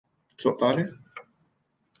اتفضلي.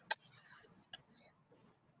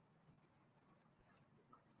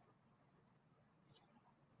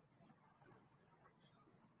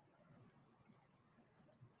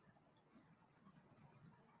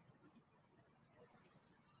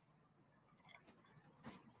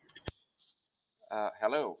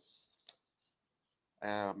 Hello.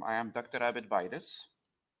 I am Dr. Abed Baidas,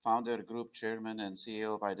 founder, group chairman, and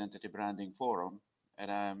CEO of Identity Branding Forum, and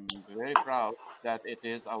I'm very proud that it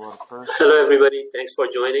is our first. Hello, everybody. Thanks for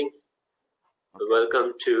joining. Okay. Welcome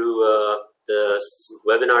to the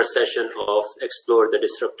webinar session of Explore the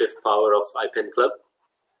Disruptive Power of IPEN Club.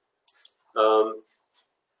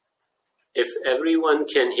 If everyone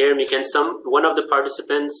can hear me, can one of the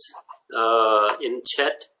participants in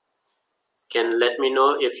chat can let me know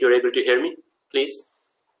if you're able to hear me, please?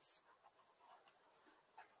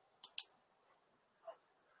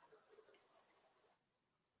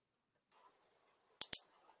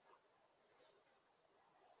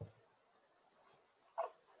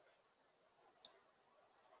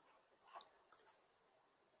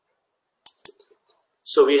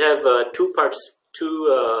 So we have two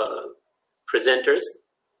presenters,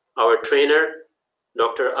 our trainer,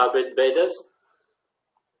 Dr. Abed Baidas,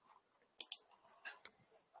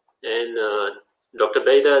 and Dr.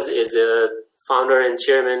 Baidas is a founder and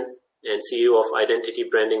chairman and CEO of Identity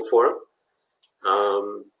Branding Forum,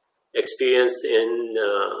 experience in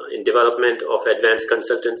development of advanced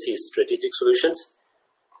consultancy strategic solutions,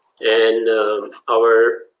 and our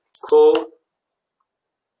co-trainer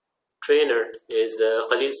is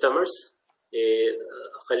Khaleel Summer.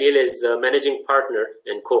 Khaleel is a managing partner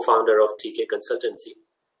and co-founder of TK Consultancy,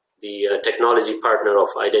 the technology partner of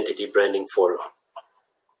Identity Branding Forum.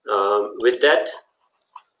 With that,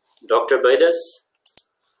 Dr. Baidas,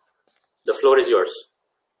 the floor is yours.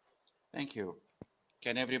 Thank you.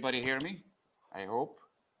 Can everybody hear me? I hope.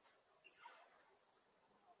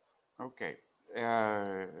 Okay.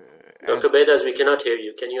 Dr. Baidas, we cannot hear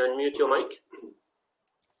you. Can you unmute your mic?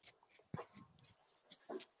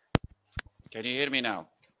 Can you hear me now?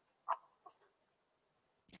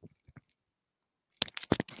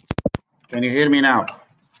 Can you hear me now?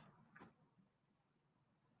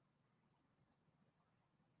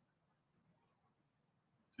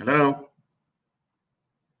 Hello?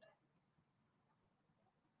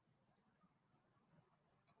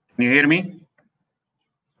 Can you hear me?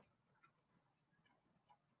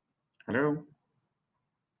 Hello?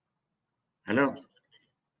 Hello?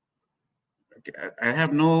 Okay, I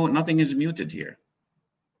have nothing is muted here.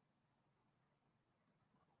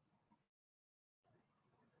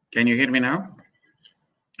 Can you hear me now?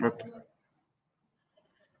 Okay.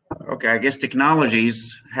 Okay, I guess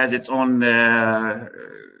technologies has its own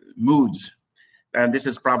moods, and this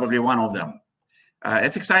is probably one of them.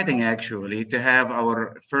 It's exciting, actually, to have our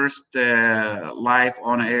first live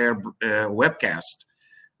on-air webcast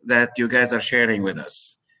that you guys are sharing with us.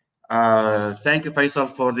 Thank you, Faisal,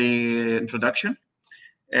 for the introduction.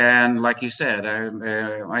 And like you said,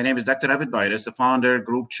 my name is Dr. Abed Baidas, the founder,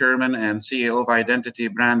 group chairman, and CEO of Identity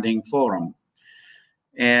Branding Forum.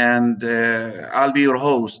 And I'll be your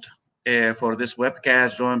host for this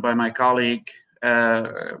webcast, joined by my colleague,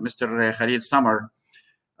 Mr. Khaleel Summer,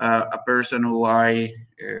 a person who I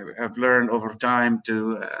have learned over time to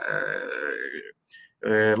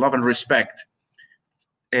love and respect.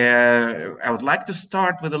 I would like to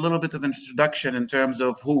start with a little bit of introduction in terms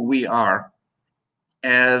of who we are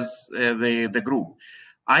as the group.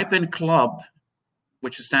 IPEN Club,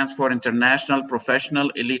 which stands for International Professional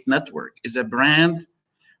Elite Network, is a brand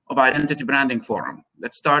of Identity Branding Forum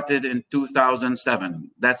that started in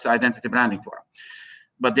 2007. That's Identity Branding Forum.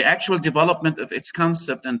 But the actual development of its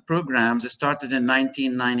concept and programs started in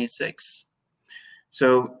 1996.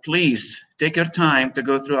 So please take your time to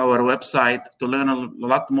go through our website to learn a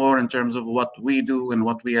lot more in terms of what we do and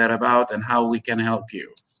what we are about and how we can help you.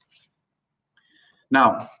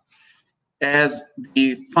 Now, as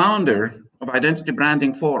the founder of Identity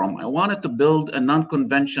Branding Forum, I wanted to build a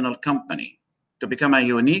non-conventional company, to become a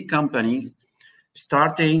unique company,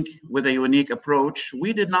 starting with a unique approach.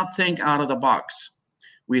 We did not think out of the box.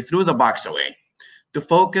 We threw the box away to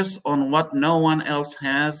focus on what no one else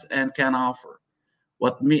has and can offer.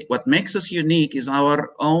 What makes us unique is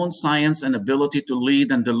our own science and ability to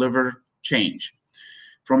lead and deliver change.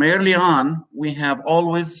 From early on, we have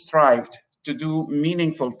always strived to do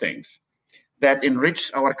meaningful things that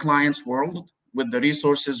enrich our clients' world with the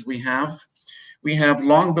resources we have. We have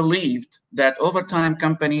long believed that over time,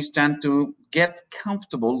 companies tend to get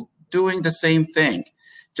comfortable doing the same thing,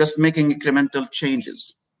 just making incremental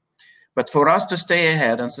changes. But for us to stay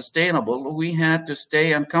ahead and sustainable, we had to stay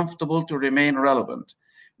uncomfortable to remain relevant.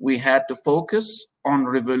 We had to focus on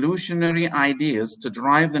revolutionary ideas to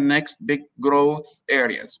drive the next big growth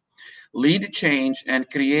areas, lead change, and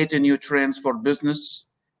create a new trends for business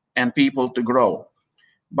and people to grow.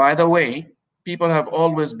 By the way, people have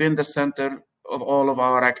always been the center of all of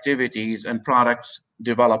our activities and products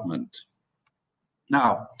development.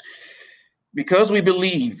 Now, because we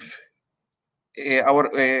believe our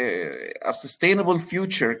sustainable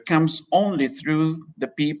future comes only through the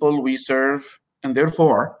people we serve, and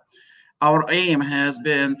therefore, our aim has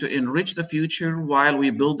been to enrich the future while we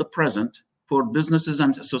build the present for businesses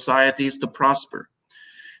and societies to prosper,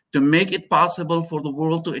 to make it possible for the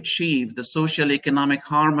world to achieve the social economic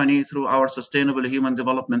harmony through our sustainable human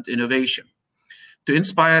development innovation, to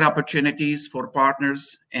inspire opportunities for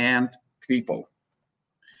partners and people.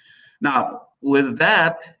 Now, with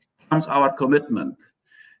that comes our commitment.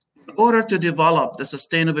 In order to develop the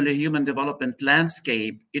sustainable human development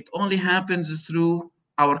landscape, it only happens through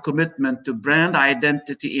our commitment to brand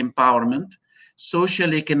identity empowerment,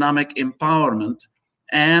 social economic empowerment,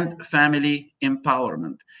 and family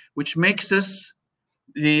empowerment, which makes us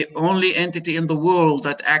the only entity in the world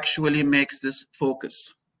that actually makes this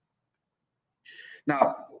focus.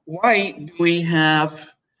 Now, why do we have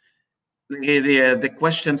the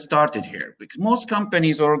question started here? Because most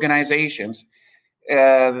companies or organizations,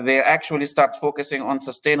 they actually start focusing on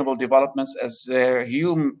sustainable developments as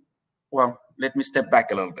well, let me step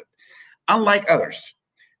back a little bit. Unlike others,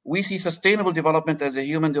 we see sustainable development as a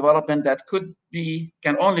human development that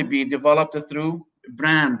can only be developed through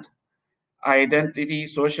brand identity,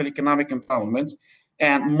 social economic empowerment,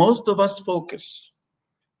 and most of us focus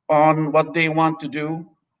on what they want to do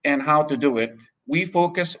and how to do it. We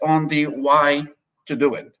focus on the why to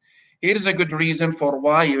do it. Here is a good reason for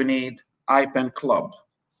why you need IPEN Club.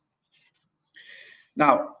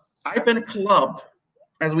 Now, IPEN Club,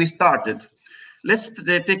 as we started, let's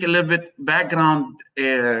take a little bit background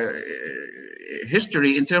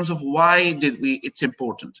history in terms of why it's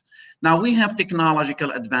important. Now, we have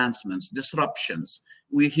technological advancements, disruptions.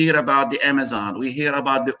 We hear about the Amazon, we hear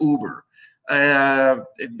about the Uber.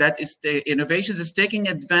 That is the innovations is taking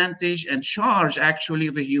advantage and charge actually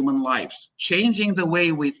of the human lives, changing the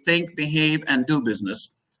way we think, behave, and do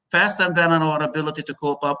business faster than our ability to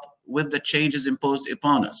cope up with the changes imposed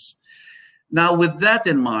upon us. Now, with that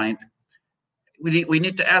in mind, we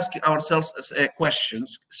need to ask ourselves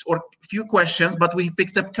questions, or a few questions, but we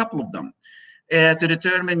picked up a couple of them to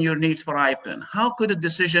determine your needs for IPEN. How could a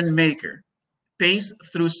decision maker pace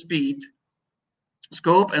through speed,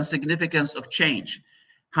 scope, and significance of change?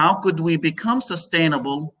 How could we become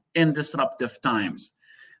sustainable in disruptive times?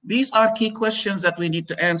 These are key questions that we need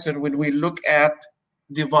to answer when we look at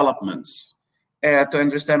developments to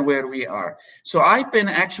understand where we are. So IPEN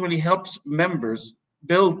actually helps members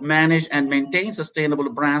build, manage, and maintain sustainable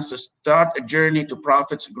brands to start a journey to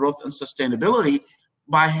profits, growth, and sustainability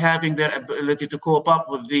by having their ability to cope up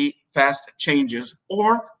with the fast changes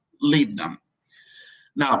or lead them.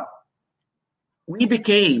 Now, we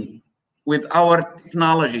became, with our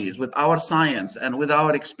technologies, with our science, and with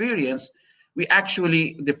our experience, we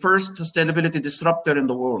actually the first sustainability disruptor in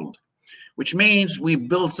the world, which means we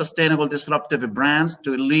build sustainable disruptive brands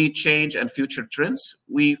to lead change and future trends.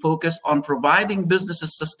 We focus on providing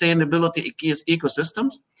businesses sustainability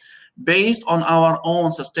ecosystems based on our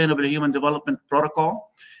own sustainable human development protocol,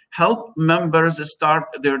 help members start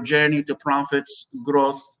their journey to profits,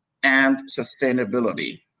 growth, and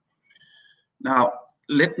sustainability. Now,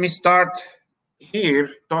 let me start here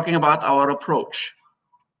talking about our approach.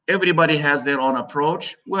 Everybody has their own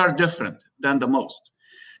approach. We are different than the most.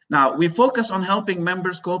 Now, we focus on helping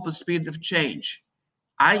members cope with speed of change.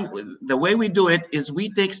 The way we do it is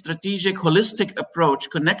we take strategic, holistic approach,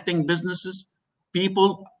 connecting businesses,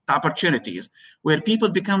 people, opportunities, where people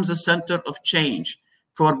becomes the center of change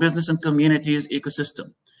for business and communities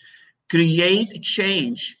ecosystem. Create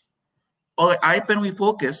change. IPEN, we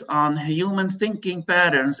focus on human thinking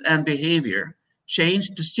patterns and behavior change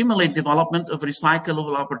to stimulate development of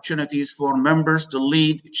recyclable opportunities for members to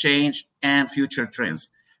lead change and future trends.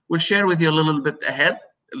 We'll share with you a little bit ahead,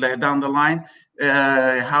 down the line,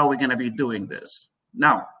 how we're going to be doing this.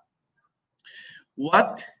 Now,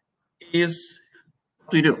 what we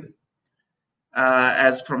do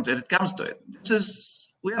as from when it comes to it?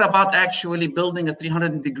 We're about actually building a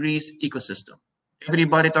 300 degrees ecosystem.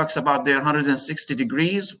 Everybody talks about their 160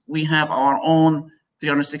 degrees. We have our own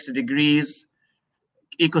 360 degrees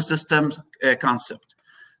ecosystem concept.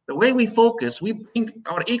 The way we focus, we bring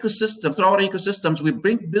our ecosystem, through our ecosystems, we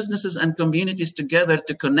bring businesses and communities together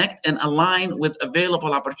to connect and align with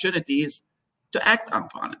available opportunities to act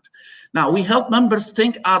upon it. Now, we help members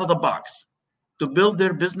think out of the box to build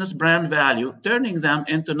their business brand value, turning them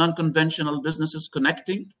into non-conventional businesses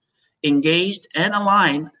connected, engaged, and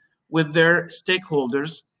aligned with their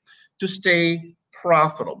stakeholders to stay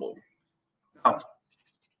profitable. Now,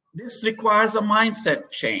 this requires a mindset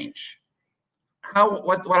change.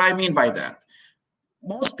 What I mean by that?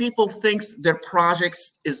 Most people think their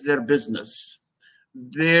projects is their business.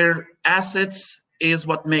 Their assets is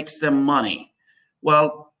what makes them money.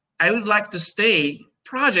 Well, I would like to say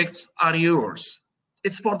projects are yours.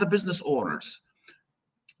 It's for the business owners.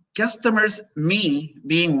 Customers, me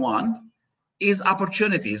being one, is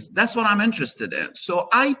opportunities. That's what I'm interested in. So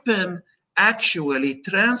IPEN actually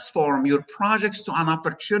transform your projects to an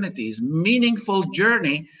opportunities, meaningful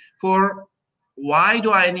journey for why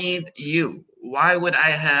do I need you? Why would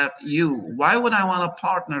I have you? Why would I want to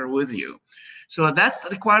partner with you? So that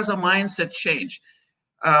requires a mindset change.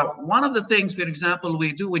 One of the things, for example,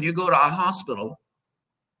 we do when you go to a hospital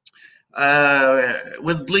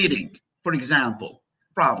with bleeding, for example,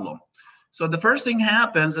 problem. So the first thing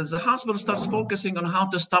happens is the hospital starts focusing on how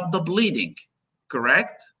to stop the bleeding,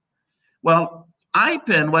 correct? Well,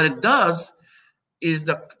 IPEN, what it does is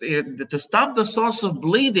to stop the source of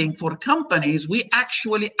bleeding for companies, we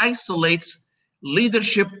actually isolate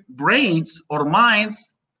leadership brains or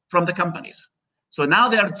minds from the companies. So now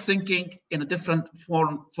they are thinking in a different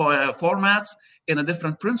formats, in a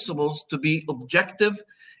different principles to be objective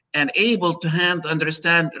and able to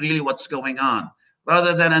understand really what's going on,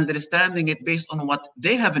 rather than understanding it based on what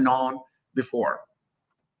they have known before.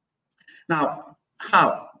 Now,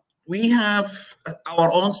 how? We have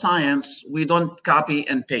our own science. We don't copy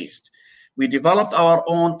and paste. We developed our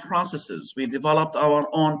own processes. We developed our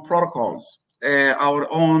own protocols,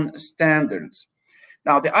 our own standards.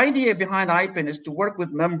 Now, the idea behind IPEN is to work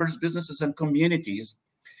with members, businesses, and communities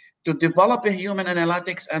to develop a human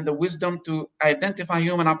analytics and the wisdom to identify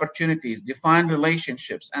human opportunities, define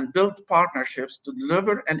relationships, and build partnerships to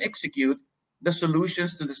deliver and execute the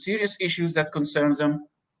solutions to the serious issues that concern them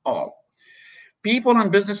all, people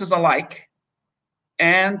and businesses alike,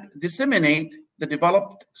 and disseminate the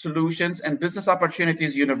developed solutions and business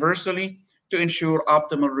opportunities universally to ensure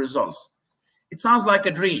optimal results. It sounds like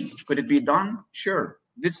a dream. Could it be done? Sure.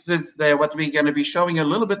 This is what we're going to be showing a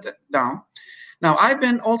little bit down. Now,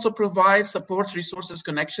 IPEN also provides support, resources,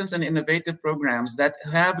 connections, and innovative programs that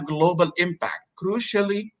have global impact.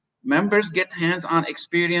 Crucially, members get hands-on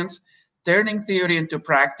experience, turning theory into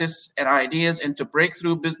practice and ideas into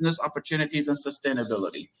breakthrough business opportunities and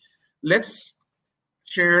sustainability. Let's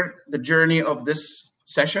share the journey of this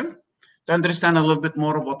session to understand a little bit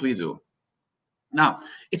more of what we do. Now,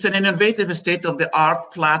 it's an innovative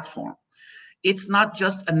state-of-the-art platform. It's not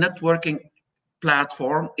just a networking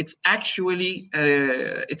platform. It's actually,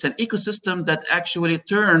 it's an ecosystem that actually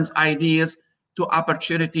turns ideas to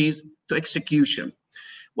opportunities to execution.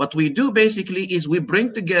 What we do basically is we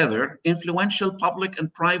bring together influential public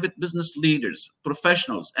and private business leaders,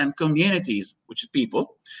 professionals, and communities, which is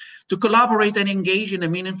people, to collaborate and engage in a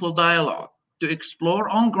meaningful dialogue, to explore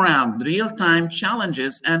on-ground, real-time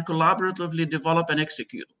challenges, and collaboratively develop and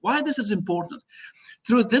execute. Why this is important?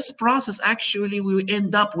 Through this process, actually, we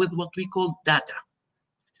end up with what we call data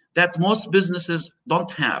that most businesses don't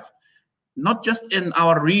have, not just in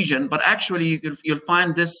our region, but actually you'll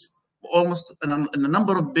find this almost in a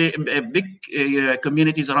number of big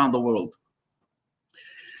communities around the world.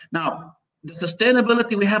 Now, the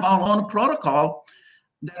sustainability, we have our own protocol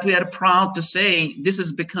that we are proud to say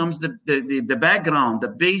this becomes the background, the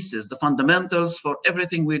basis, the fundamentals for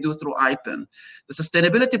everything we do through IPEN. The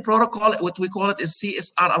sustainability protocol, what we call it, is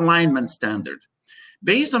CSR alignment standard.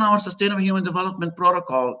 Based on our Sustainable Human Development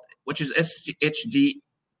Protocol, which is SHD,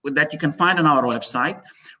 that you can find on our website,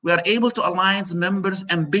 we are able to align members'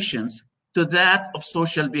 ambitions to that of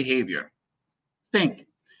social behavior. Think,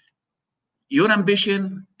 your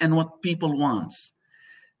ambition and what people want,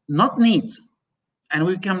 not needs. And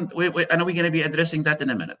we're going to be addressing that in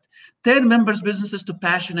a minute. 10 members' businesses to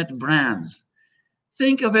passionate brands.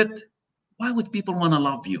 Think of it, why would people want to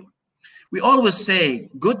love you? We always say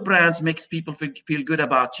good brands makes people feel good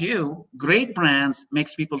about you. Great brands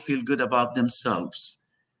makes people feel good about themselves.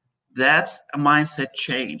 That's a mindset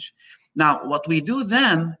change. Now, what we do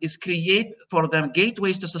then is create for them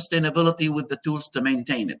gateways to sustainability with the tools to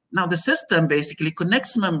maintain it. Now, the system basically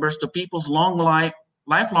connects members to people's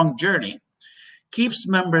lifelong journey, keeps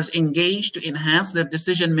members engaged to enhance their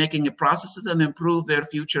decision-making processes and improve their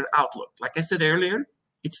future outlook. Like I said earlier,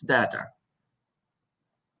 it's data.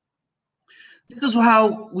 This is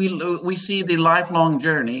how we see the lifelong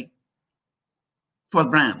journey for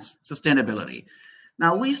brands, sustainability.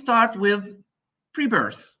 Now, we start with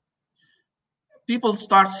pre-birth. people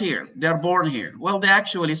starts here. They're born here. Well, they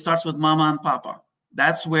actually starts with mama and papa.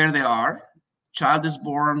 That's where they are. Child is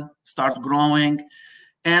born, start growing.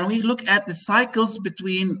 And we look at the cycles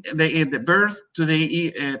between the birth to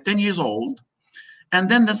the 10 years old. And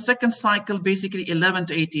then the second cycle, basically 11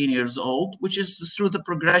 to 18 years old, which is through the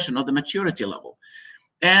progression of the maturity level.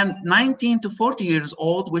 And 19 to 40 years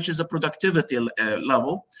old, which is a productivity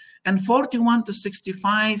level. And 41 to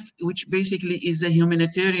 65, which basically is a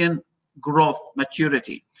humanitarian growth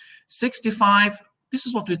maturity. 65, this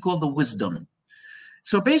is what we call the wisdom.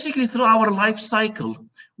 So basically through our life cycle,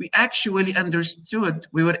 we actually understood,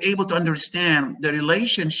 we were able to understand the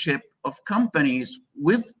relationship of companies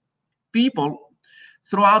with people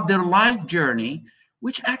throughout their life journey,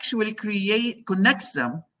 which actually connects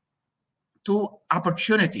them to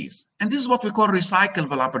opportunities. And this is what we call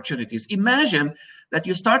recyclable opportunities. Imagine that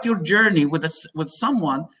you start your journey with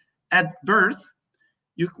someone at birth,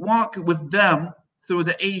 you walk with them through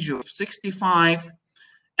the age of 65,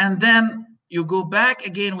 and then you go back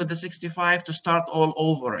again with the 65 to start all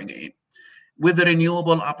over again with the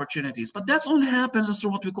renewable opportunities. But that's only happens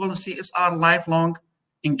through what we call a CSR lifelong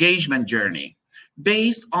engagement journey,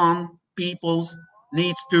 based on people's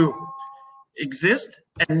needs to exist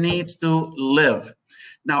and needs to live.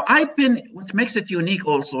 Now, IPEN, what makes it unique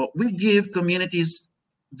also, we give communities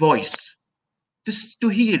voice to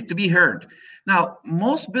hear, to be heard. Now,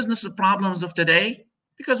 most business problems of today,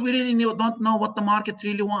 because we really don't know what the market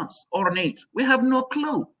really wants or needs. We have no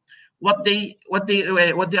clue what they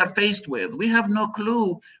are faced with. We have no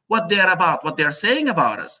clue what they are about, what they are saying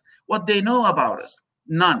about us, what they know about us.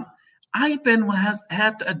 None. IPEN has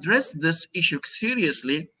had to address this issue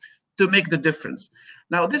seriously to make the difference.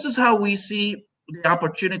 Now, this is how we see the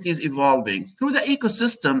opportunities evolving through the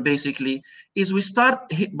ecosystem. Basically, is we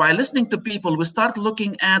start by listening to people. We start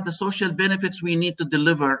looking at the social benefits we need to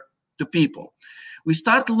deliver to people. We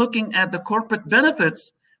start looking at the corporate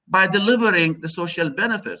benefits by delivering the social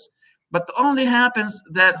benefits. But only happens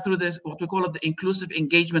that through this, what we call it, the inclusive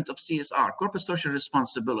engagement of CSR, corporate social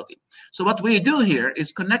responsibility. So what we do here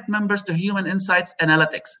is connect members to human insights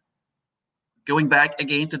analytics, going back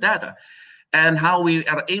again to data and how we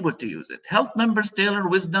are able to use it. Help members tailor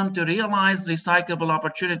wisdom to realize recyclable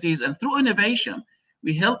opportunities, and through innovation,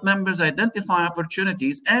 we help members identify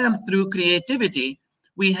opportunities, and through creativity,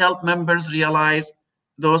 we help members realize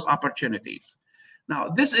those opportunities. Now,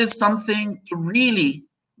 this is something to really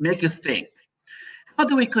make you think. How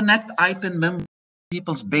do we connect IPEN members to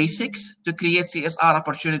people's basics to create CSR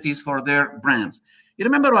opportunities for their brands? You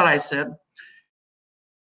remember what I said?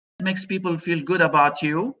 It makes people feel good about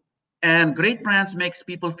you, and great brands makes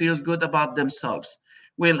people feel good about themselves.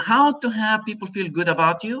 Well, how to have people feel good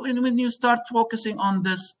about you? And when you start focusing on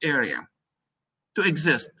this area to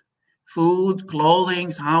exist: food, clothing,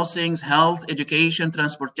 housings, health, education,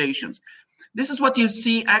 transportations. This is what you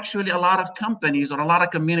see actually a lot of companies or a lot of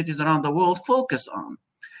communities around the world focus on.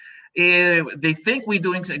 They think we're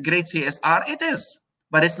doing a great CSR. It is,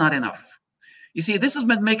 but it's not enough. You see, this is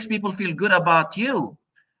what makes people feel good about you.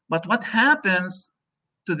 But what happens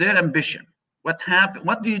to their ambition? What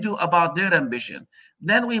do you do about their ambition?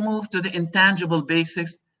 Then we move to the intangible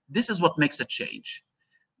basics. This is what makes a change.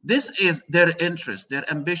 This is their interest, their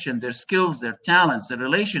ambition, their skills, their talents, their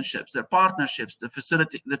relationships, their partnerships, the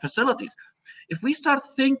facilities. If we start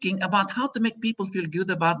thinking about how to make people feel good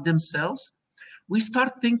about themselves, we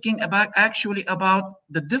start thinking about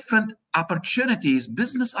the different opportunities,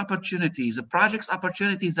 business opportunities, projects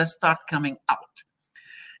opportunities that start coming out.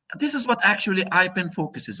 This is what actually IPEN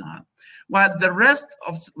focuses on. While the rest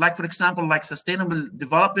of, like, for example, like sustainable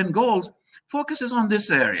development goals focuses on this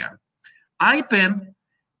area. IPEN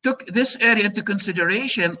took this area into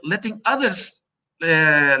consideration, letting others,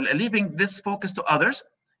 leaving this focus to others,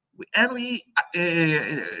 and we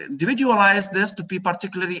individualize this to be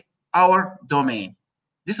particularly our domain.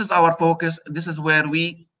 This is our focus. This is where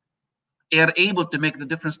we are able to make the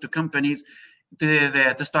difference to companies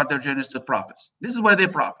to start their journeys to profits. This is where they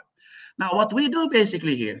profit. Now, what we do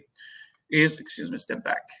basically here is, step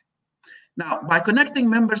back. Now, by connecting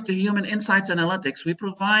members to human insights analytics, we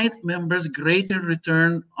provide members greater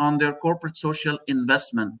return on their corporate social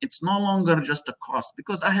investment. It's no longer just a cost,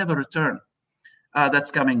 because I have a return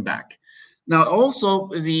that's coming back. Now, also,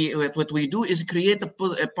 what we do is create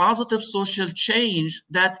a positive social change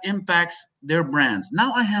that impacts their brands.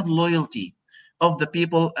 Now I have loyalty of the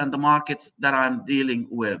people and the markets that I'm dealing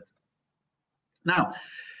with. Now,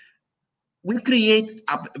 we create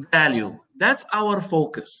value. That's our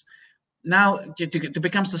focus. Now, to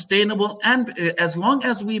become sustainable, and as long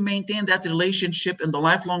as we maintain that relationship in the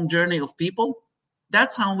lifelong journey of people,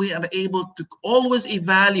 that's how we are able to always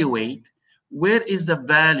evaluate where is the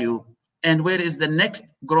value and where is the next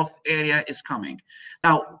growth area is coming.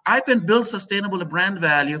 Now, IPEN builds sustainable brand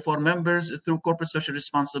value for members through corporate social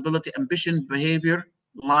responsibility, ambition, behavior,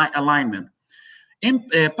 alignment.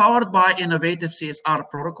 Powered by innovative CSR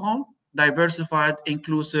protocol, diversified,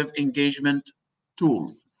 inclusive engagement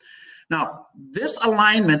tool. Now, this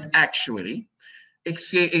alignment actually,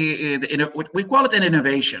 we call it an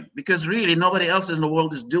innovation because really nobody else in the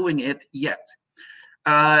world is doing it yet.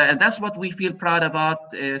 And that's what we feel proud about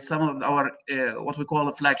some of our, what we call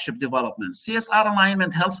the flagship developments. CSR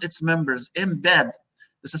alignment helps its members embed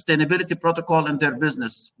the sustainability protocol in their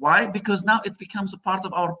business. Why? Because now it becomes a part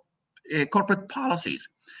of our corporate policies.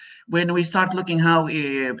 When we start looking how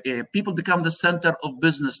people become the center of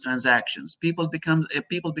business transactions, people become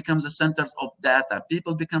the centers of data,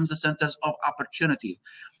 people becomes the centers of opportunities.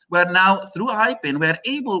 Where now through IPEN, we're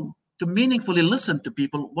able to meaningfully listen to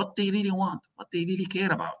people, what they really want, what they really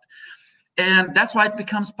care about. And that's why it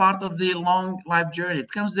becomes part of the long life journey. It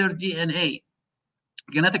becomes their DNA,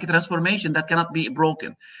 genetic transformation that cannot be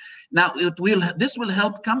broken. Now, this will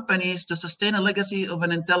help companies to sustain a legacy of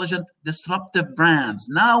an intelligent, disruptive brands.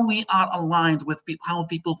 Now we are aligned with how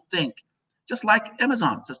people think, just like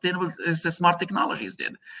Amazon, sustainable, smart technologies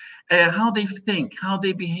did. How they think, how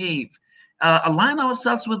they behave, align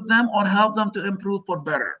ourselves with them or help them to improve for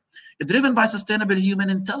better. Driven by sustainable human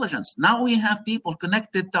intelligence. Now we have people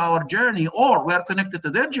connected to our journey, or we're connected to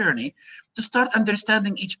their journey, to start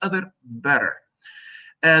understanding each other better.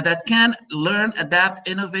 That can learn, adapt,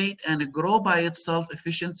 innovate, and grow by itself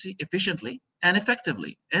efficiently and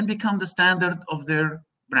effectively, and become the standard of their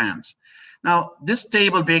brands. Now, this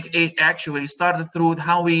table actually started through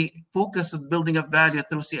how we focus on building up value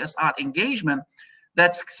through CSR engagement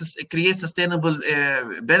that creates sustainable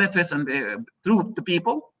benefits and through to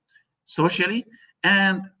people, socially,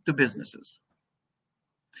 and to businesses.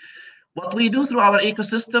 What we do through our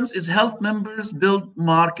ecosystems is help members build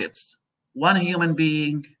markets, one human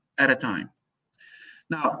being at a time.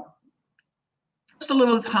 Now, just a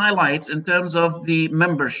little highlights in terms of the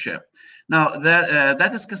membership. Now,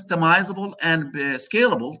 that is customizable and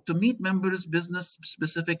scalable to meet members'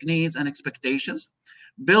 business-specific needs and expectations,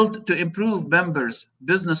 built to improve members'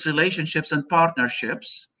 business relationships and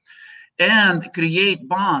partnerships, and create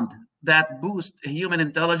bond that boost human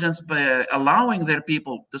intelligence by allowing their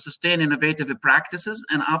people to sustain innovative practices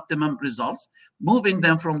and optimum results, moving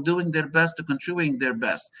them from doing their best to contributing their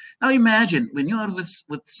best. Now imagine when you are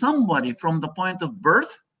with somebody from the point of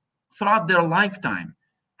birth throughout their lifetime,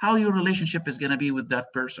 how your relationship is going to be with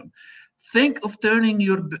that person. Think of turning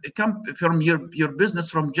your business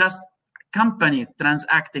from just company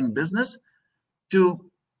transacting business to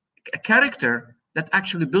a character that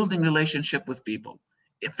actually building relationship with people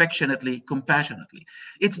affectionately, compassionately.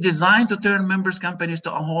 It's designed to turn members' companies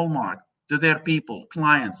to a hallmark to their people,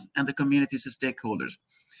 clients, and the community's stakeholders.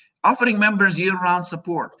 Offering members year-round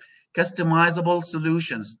support, customizable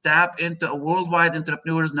solutions, tap into a worldwide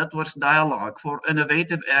entrepreneurs networks dialogue for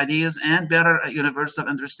innovative ideas and better universal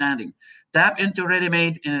understanding. Tap into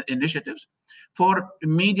ready-made initiatives for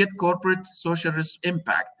immediate corporate social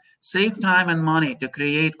impact. Save time and money to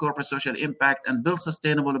create corporate social impact and build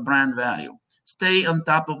sustainable brand value. Stay on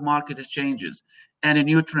top of market changes and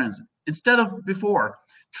new trends. Instead of before,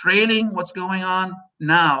 trailing what's going on,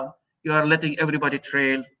 now you are letting everybody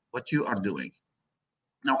trail what you are doing.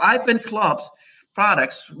 Now, IPEN Club's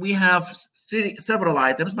products, we have several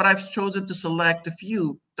items, but I've chosen to select a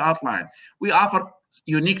few to outline. We offer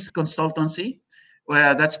unique consultancy,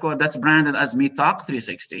 that's branded as Mithaq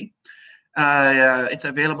 360. It's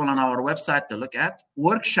available on our website to look at.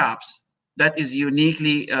 Workshops that is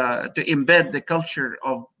uniquely to embed the culture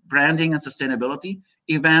of branding and sustainability.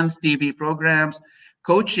 Events, TV programs,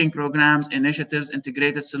 coaching programs, initiatives,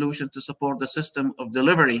 integrated solutions to support the system of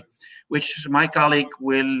delivery, which my colleague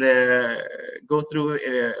will go through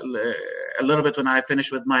a little bit when I finish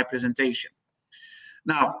with my presentation.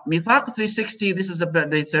 Now, Mithaq 360, this is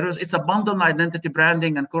it's a bundled identity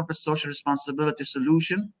branding and corporate social responsibility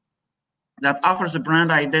solution that offers a brand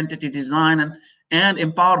identity design and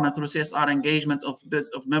empowerment through CSR engagement of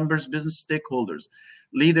members, business stakeholders,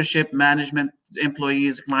 leadership, management,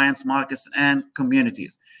 employees, clients, markets, and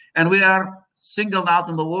communities. And we are singled out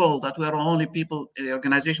in the world that we are the only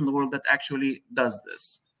organization in the world that actually does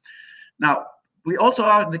this. Now, we also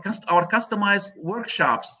are our customized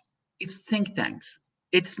workshops. It's think tanks.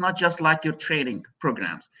 It's not just like your training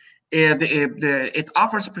programs. It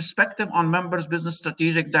offers perspective on members' business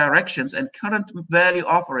strategic directions and current value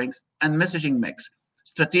offerings and messaging mix,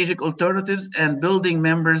 strategic alternatives and building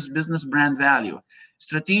members' business brand value,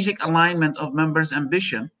 strategic alignment of members'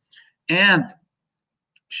 ambition, and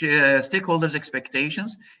stakeholders'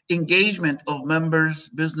 expectations, engagement of members,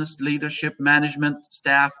 business leadership, management,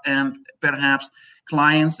 staff, and perhaps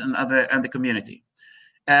clients and the community.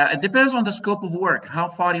 It depends on the scope of work, how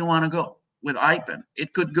far you want to go with IPEN.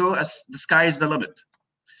 It could go as the sky is the limit.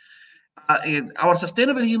 Our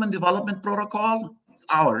Sustainable Human Development Protocol,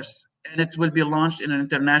 ours, and it will be launched in an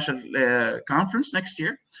international conference next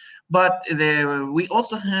year. But we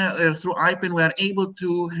also have, through IPEN, we are able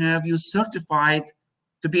to have you certified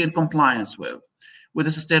to be in compliance with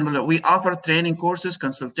the sustainable. We offer training courses,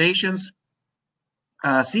 consultations,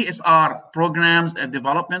 CSR programs and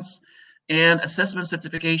developments, and assessment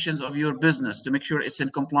certifications of your business to make sure it's in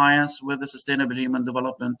compliance with the Sustainable Human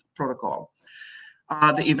Development Protocol.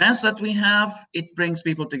 The events that we have, it brings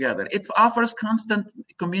people together. It offers constant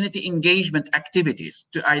community engagement activities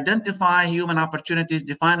to identify human opportunities,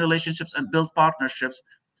 define relationships, and build partnerships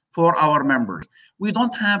for our members. We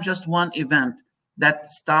don't have just one event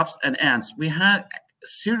that stops and ends. We have a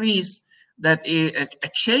series that is a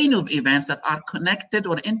chain of events that are connected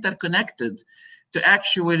or interconnected to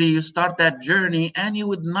actually start that journey, and you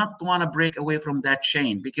would not want to break away from that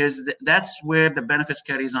chain because that's where the benefits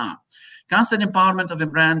carries on. Constant empowerment of a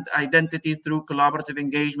brand identity through collaborative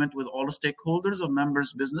engagement with all stakeholders of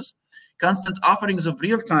members' business. Constant offerings of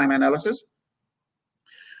real-time analysis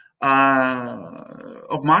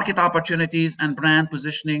of market opportunities and brand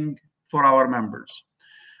positioning for our members.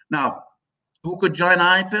 Now, who could join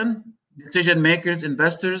IPEN? Decision makers,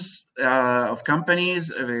 investors of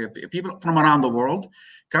companies, people from around the world,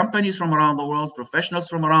 companies from around the world, professionals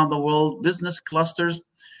from around the world, business clusters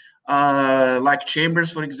like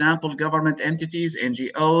chambers, for example, government entities,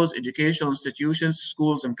 NGOs, educational institutions,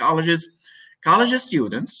 schools and colleges, college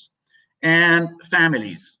students, and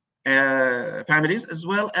families. Families, as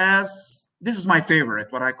well as, this is my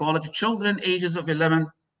favorite, what I call it, children ages of 11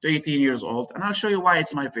 to 18 years old. And I'll show you why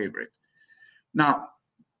it's my favorite. Now,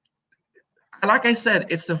 like I said,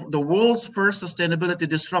 it's the world's first sustainability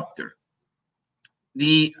disruptor.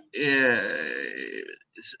 That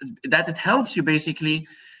it helps you basically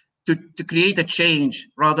to create a change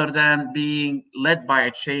rather than being led by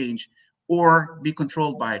a change or be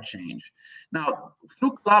controlled by a change. Now,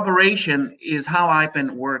 through collaboration is how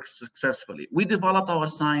IPEN works successfully. We developed our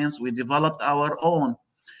science, we developed our own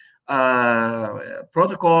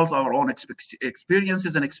protocols, our own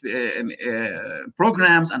experiences and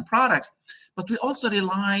programs and products, but we also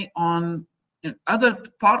rely on other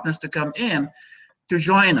partners to come in to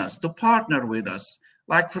join us, to partner with us.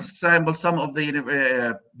 Like, for example, some of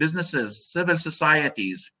the businesses, civil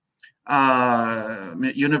societies,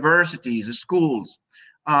 universities, schools.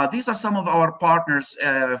 These are some of our partners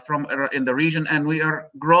from in the region, and we are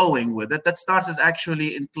growing with it. That starts as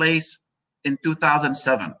actually in place in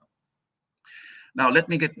 2007. Now, let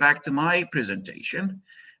me get back to my presentation.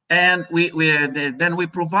 And then we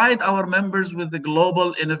provide our members with the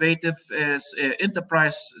global innovative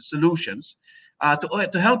enterprise solutions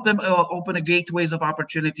to help them open gateways of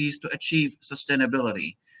opportunities to achieve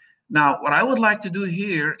sustainability. Now, what I would like to do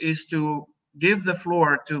here is to give the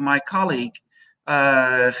floor to my colleague,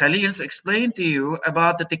 Khaleel, to explain to you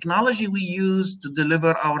about the technology we use to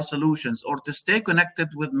deliver our solutions or to stay connected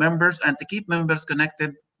with members and to keep members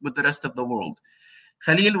connected with the rest of the world.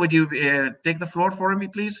 Khaleel, would you take the floor for me,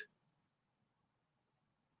 please?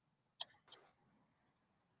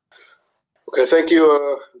 Okay, thank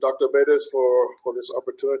you, Dr. Baidas, for this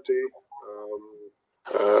opportunity.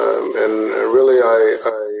 And really,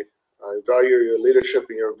 I value your leadership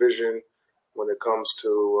and your vision when it comes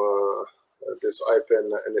to this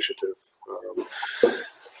IPEN initiative.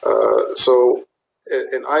 So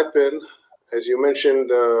in IPEN, as you mentioned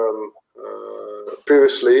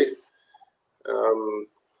previously,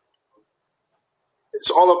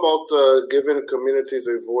 it's all about giving communities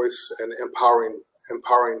a voice and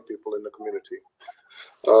empowering people in the community.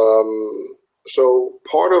 So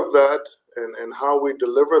part of that and how we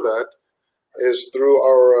deliver that is through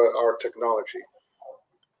our technology.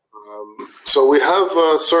 So we have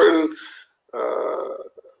certain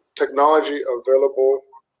technology available,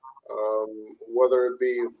 whether it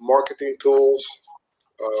be marketing tools,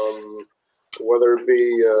 whether it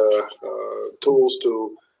be tools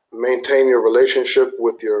to maintain your relationship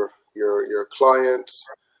with your clients.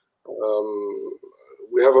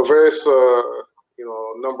 We have a various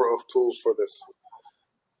number of tools for this.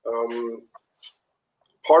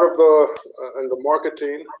 Part of in the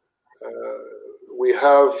marketing, we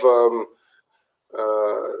have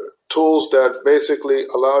tools that basically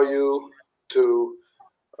allow you to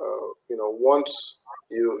once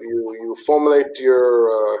you formulate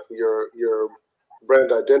your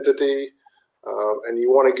brand identity and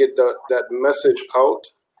you want to get that message out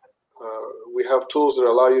we have tools that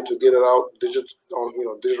allow you to get it out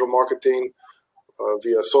digital marketing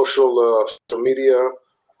via social media,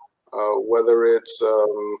 whether it's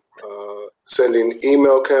sending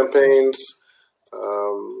email campaigns.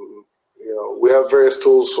 We have various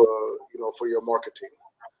tools for your marketing.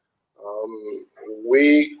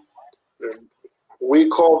 We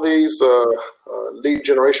call these lead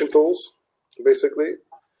generation tools, basically.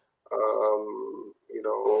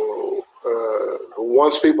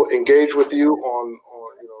 Once people engage with you on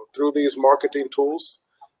through these marketing tools,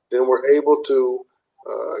 then we're able to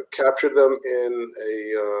capture them in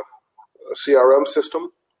a CRM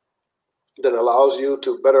system that allows you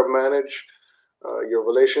to better manage your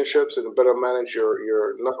relationships and better manage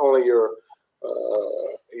your not only your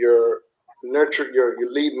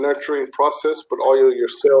lead nurturing process, but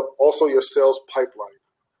also your sales pipeline.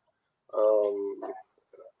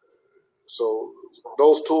 So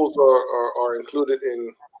those tools are included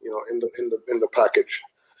in the package.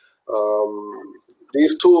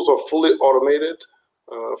 These tools are fully automated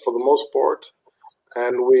for the most part,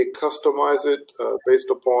 and we customize it based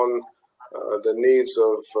upon the needs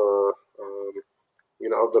of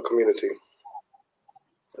the community.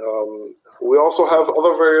 We also have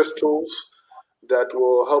other various tools that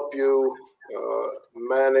will help you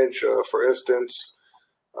manage, for instance,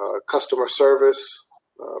 customer service.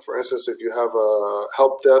 For instance, if you have a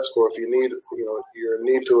help desk, or if you need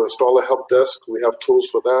to install a help desk, we have tools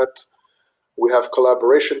for that. We have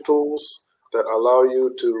collaboration tools that allow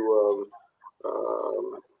you to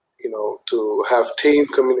to have team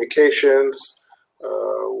communications,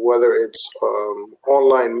 whether it's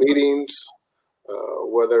online meetings,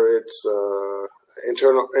 whether it's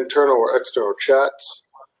internal or external chats.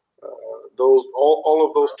 All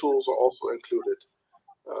of those tools are also included.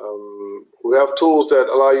 We have tools that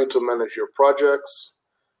allow you to manage your projects.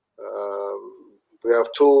 We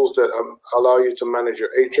have tools that allow you to manage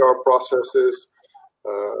your HR processes,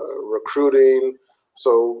 recruiting.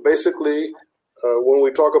 So basically, when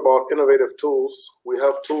we talk about innovative tools, we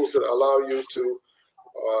have tools that allow you to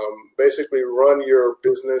basically run your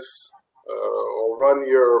business or run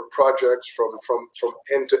your projects from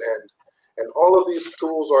end to end. And all of these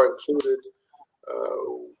tools are included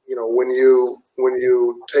when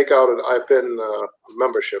you take out an IPEN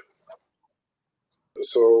membership.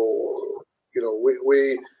 So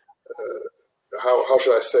we how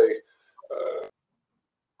should I say,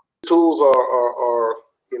 tools are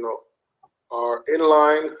in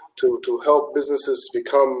line to help businesses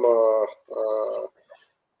become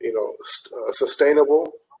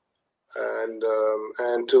sustainable and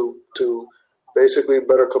to basically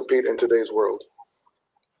better compete in today's world.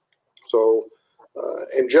 So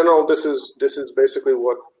in general, this is basically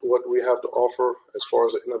what we have to offer as far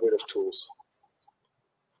as the innovative tools.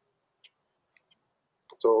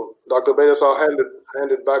 So Dr. Baidas, I'll hand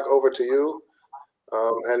it back over to you.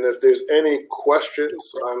 And if there's any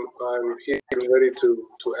questions, I'm here and ready to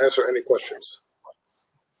answer any questions.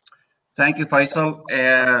 Thank you, Faisal.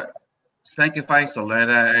 Thank you, Faisal.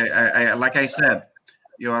 And I like I said,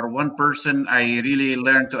 you are one person I really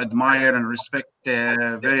learned to admire and respect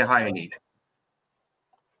very highly.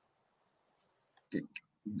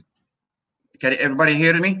 Can everybody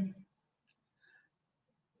hear me?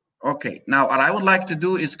 Okay, now what I would like to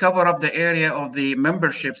do is cover up the area of the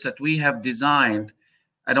memberships that we have designed.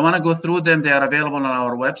 I don't want to go through them. They are available on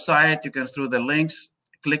our website. You can through the links,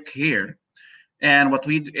 click here. And what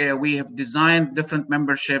we have designed different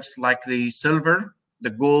memberships like the silver,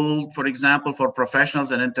 the gold, for example, for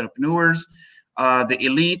professionals and entrepreneurs, the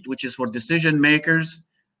elite, which is for decision makers,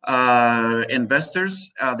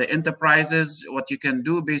 investors, the enterprises. What you can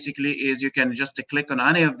do basically is you can just click on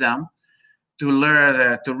any of them to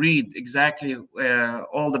learn, to read exactly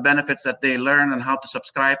all the benefits that they learn and how to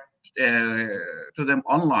subscribe to them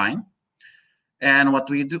online. And what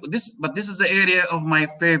we do, this is the area of my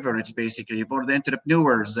favorites, basically, for the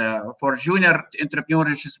entrepreneurs, for junior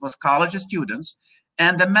entrepreneurs for college students,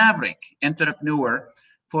 and the maverick entrepreneur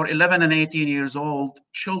for 11 and 18 years old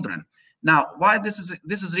children. Now, why this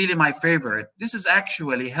is really my favorite. This is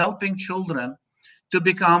actually helping children to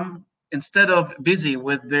become, instead of busy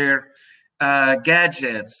with their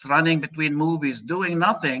gadgets, running between movies, doing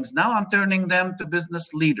nothings, now I'm turning them to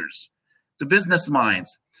business leaders, to business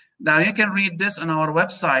minds. Now you can read this on our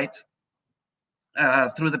website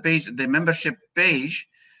through the page, the membership page,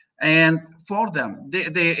 and for them,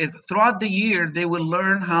 they throughout the year they will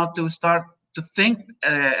learn how to start to think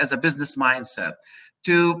as a business mindset,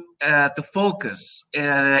 to focus,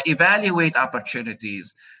 evaluate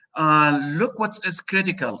opportunities, look what is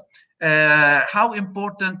critical. how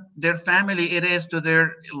important their family it is to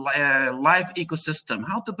their life ecosystem,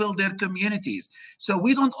 how to build their communities. So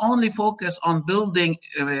we don't only focus on building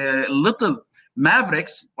little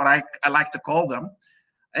mavericks, what I like to call them.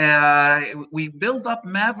 We build up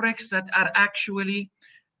mavericks that are actually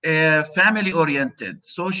family oriented,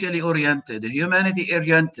 socially oriented, humanity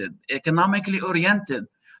oriented, economically oriented.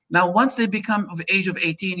 Now, once they become of the age of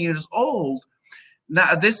 18 years old, now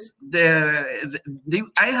I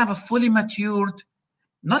have a fully matured,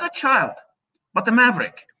 not a child, but a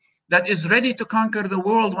maverick that is ready to conquer the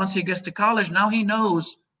world once he gets to college. Now he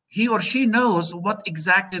or she knows what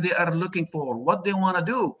exactly they are looking for, what they want to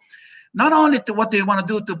do. Not only to what they want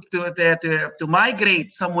to do to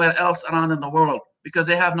migrate somewhere else around in the world because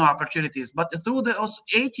they have no opportunities, but through those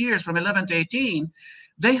 8 years from 11 to 18,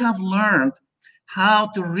 they have learned how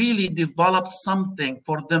to really develop something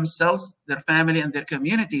for themselves, their family, and their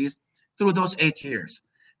communities through those 8 years.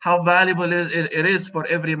 How valuable it is for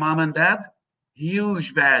every mom and dad?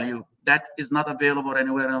 Huge value that is not available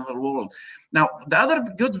anywhere in the world. Now, the other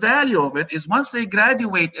good value of it is once they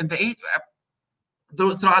graduate in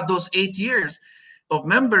throughout those 8 years of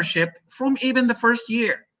membership, from even the first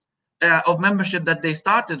year of membership that they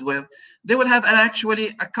started with, they will have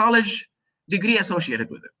actually a college degree associated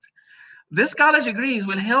with it. This college degrees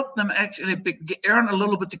will help them actually earn a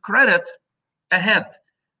little bit of credit ahead.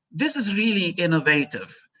 This is really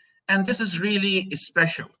innovative, and this is really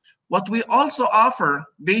special. What we also offer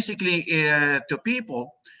basically to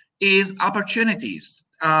people is opportunities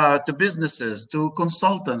to businesses, to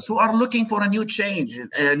consultants who are looking for a new change,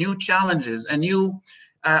 new challenges, and new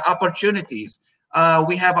opportunities.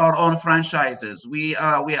 We have our own franchises. We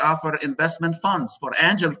offer investment funds for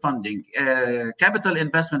angel funding, capital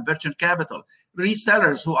investment, venture capital,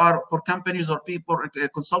 resellers who are for companies or people,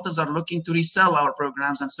 consultants are looking to resell our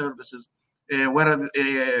programs and services, whether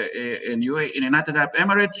in United Arab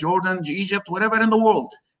Emirates, Jordan, Egypt, wherever in the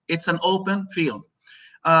world. It's an open field.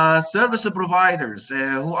 Service providers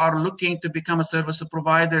who are looking to become a service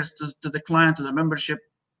providers to the client, to the membership,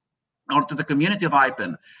 or to the community of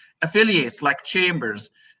IPEN. Affiliates like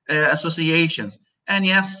chambers, associations, and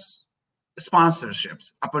yes,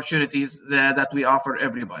 sponsorships, opportunities that we offer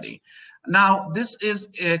everybody. Now, this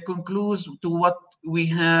concludes to what we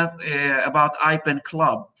have about IPEN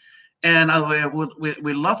Club. And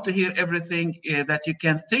we'd love to hear everything that you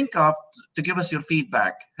can think of to give us your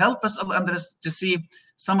feedback. Help us to see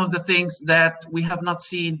some of the things that we have not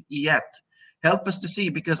seen yet. Help us to see,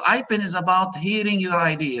 because IPEN is about hearing your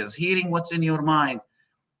ideas, hearing what's in your mind,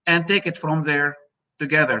 and take it from there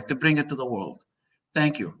together to bring it to the world.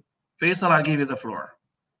 Thank you. Faisal, I'll give you the floor.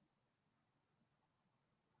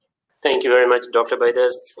 Thank you very much, Dr.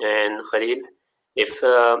 Baidas and Khaleel. If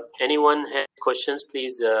anyone has questions,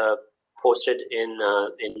 please post it in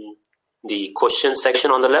the question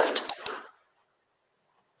section on the left.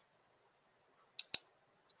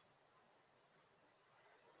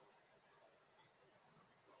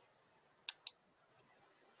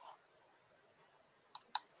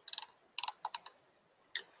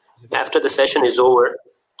 After the session is over,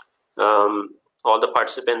 all the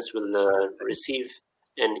participants will receive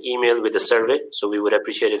an email with a survey. So we would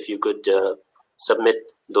appreciate if you could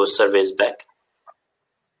submit those surveys back.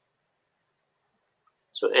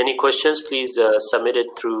 So any questions, please submit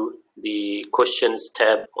it through the questions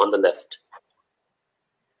tab on the left.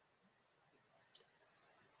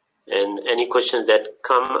 And any questions that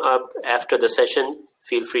come up after the session,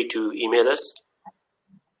 feel free to email us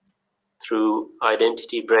through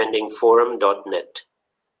identitybrandingforum.net.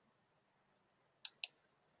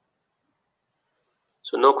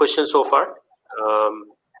 So no questions so far.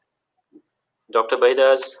 Dr.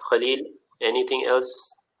 Baidas, Khaleel, anything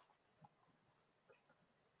else?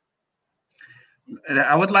 What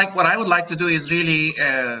I would like to do is really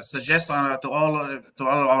suggest to all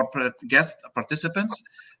our guest participants,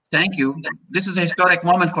 thank you. This is a historic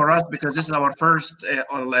moment for us because this is our first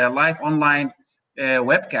live online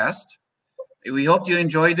webcast. We hope you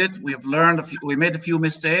enjoyed it. We've learned, we made a few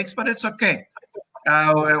mistakes, but it's okay.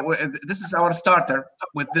 This is our starter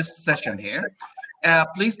with this session here.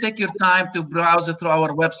 Please take your time to browse it through our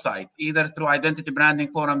website, either through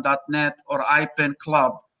identitybrandingforum.net or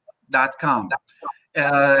IPENClub.com.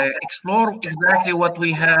 Explore exactly what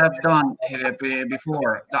we have done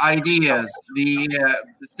before, the ideas, the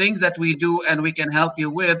things that we do and we can help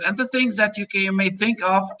you with, and the things that you may think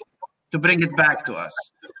of to bring it back to us.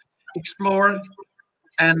 Explore,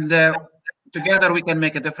 and together we can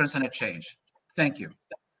make a difference and a change. Thank you.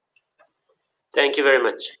 Thank you very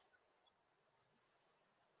much.